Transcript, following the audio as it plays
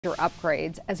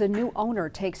Upgrades as a new owner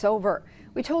takes over.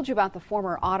 We told you about the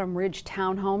former Autumn Ridge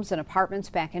townhomes and apartments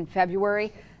back in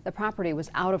February. The property was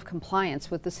out of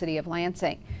compliance with the city of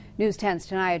Lansing. News 10's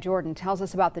Tanaya Jordan tells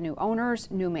us about the new owners,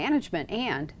 new management,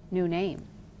 and new name.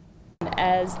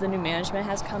 As the new management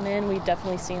has come in, we've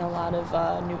definitely seen a lot of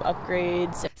new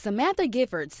upgrades. Samantha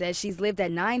Gifford says she's lived at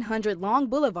 900 Long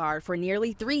Boulevard for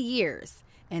nearly 3 years.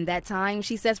 In that time,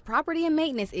 she says property and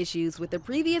maintenance issues with the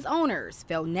previous owners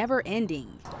felt never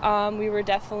ending. We were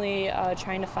definitely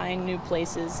trying to find new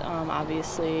places.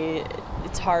 Obviously,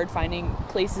 it's hard finding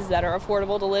places that are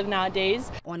affordable to live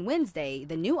nowadays. On Wednesday,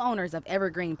 the new owners of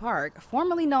Evergreen Park,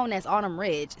 formerly known as Autumn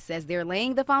Ridge, says they're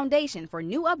laying the foundation for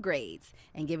new upgrades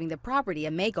and giving the property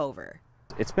a makeover.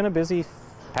 It's been a busy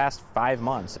past 5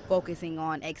 months. Focusing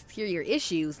on exterior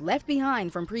issues left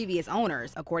behind from previous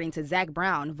owners, according to Zach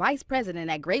Brown, vice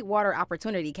president at Great Water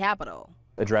Opportunity Capital.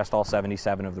 Addressed all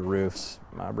 77 of the roofs,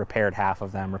 repaired half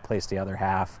of them, replaced the other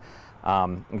half.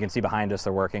 You can see behind us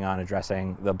they're working on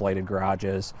addressing the blighted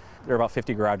garages. There are about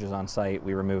 50 garages on site.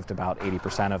 We removed about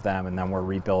 80% of them, and then we're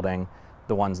rebuilding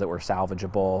the ones that were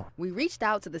salvageable. We reached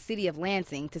out to the city of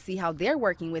Lansing to see how they're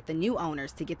working with the new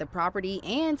owners to get the property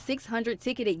and 600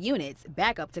 ticketed units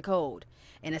back up to code.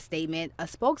 In a statement, a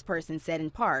spokesperson said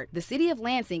in part, the city of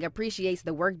Lansing appreciates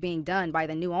the work being done by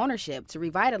the new ownership to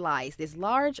revitalize this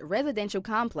large residential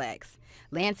complex.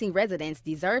 Lansing residents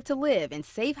deserve to live in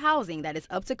safe housing that is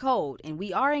up to code, and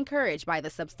we are encouraged by the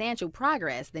substantial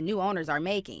progress the new owners are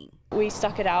making. We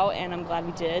stuck it out, and I'm glad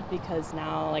we did, because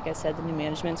now, like I said, the new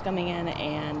management's coming in,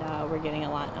 and we're getting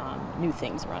a lot new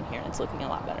things around here, and it's looking a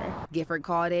lot better. Gifford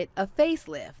called it a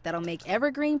facelift that'll make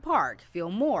Evergreen Park feel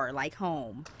more like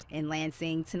home. In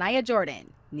Lansing, Tanaya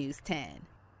Jordan, News 10.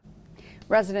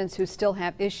 Residents who still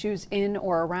have issues in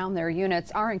or around their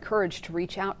units are encouraged to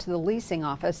reach out to the leasing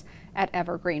office at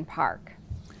Evergreen Park.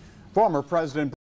 Former President